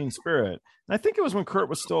Smells Like Teen Spirit. And I think it was when Kurt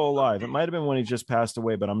was still alive. It might have been when he just passed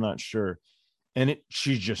away, but I'm not sure. And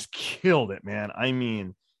she just killed it, man. I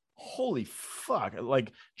mean, holy fuck.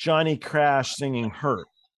 Like Johnny Crash singing Hurt.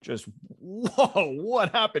 Just, whoa,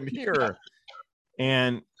 what happened here?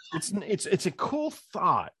 And it's a cool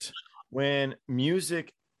thought when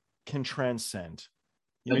music can transcend.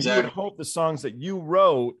 Exactly. You would hope the songs that you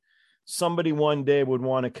wrote, somebody one day would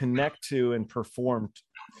want to connect to and perform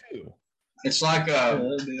to. It's like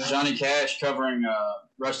Johnny Cash covering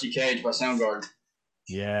Rusty Cage by Soundgarden.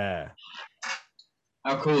 Yeah.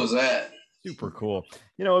 How cool is that? Super cool.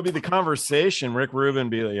 It'd be the conversation. Rick Rubin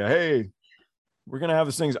be like, hey, we're going to have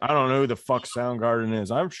this thing. I don't know who the fuck Soundgarden is.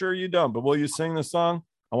 I'm sure you don't, but will you sing the song?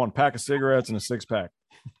 I want a pack of cigarettes and a 6-pack.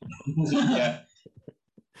 Yeah.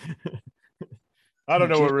 I don't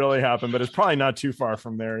know what really happened, but it's probably not too far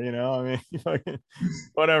from there. I mean,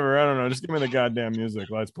 whatever. I don't know. Just give me the goddamn music.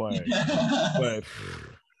 Let's play it. But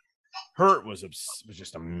Hurt was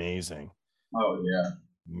just amazing. Oh, yeah.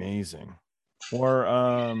 Amazing. Or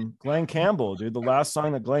Glenn Campbell, dude. The last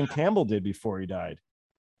song that Glenn Campbell did before he died.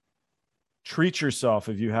 Treat Yourself,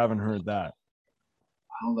 if you haven't heard that.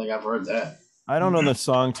 I don't think I've heard that. I don't know the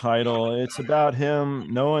song title. It's about him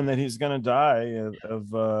knowing that he's going to die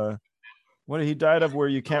of what he died of, where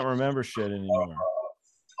you can't remember shit anymore.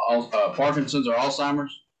 Parkinson's or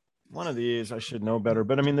Alzheimer's? One of these. I should know better.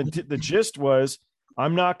 But I mean, the gist was,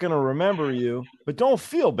 I'm not going to remember you, but don't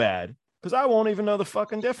feel bad because I won't even know the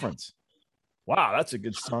fucking difference. Wow, that's a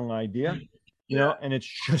good song idea. And it's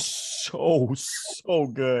just so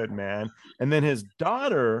good, man. And then his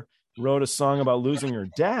daughter wrote a song about losing her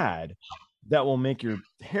dad that will make your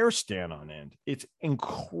hair stand on end. It's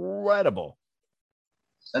incredible.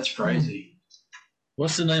 That's crazy.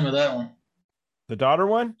 What's the name of that one? The daughter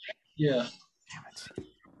one? Yeah. Damn it.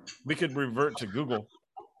 We could revert to Google.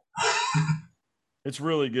 It's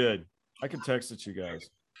really good. I can text it to you guys.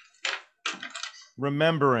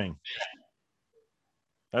 Remembering.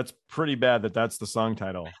 That's pretty bad that's the song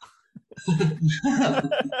title.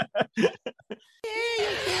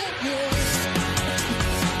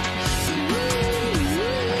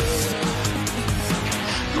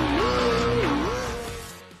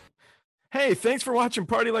 Hey, thanks for watching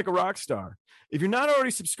Party Like a Rock Star. If you're not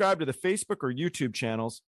already subscribed to the Facebook or YouTube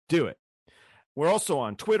channels, do it. We're also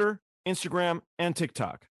on Twitter, Instagram, and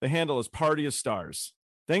TikTok. The handle is Party of Stars.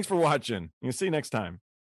 Thanks for watching. We'll see you next time.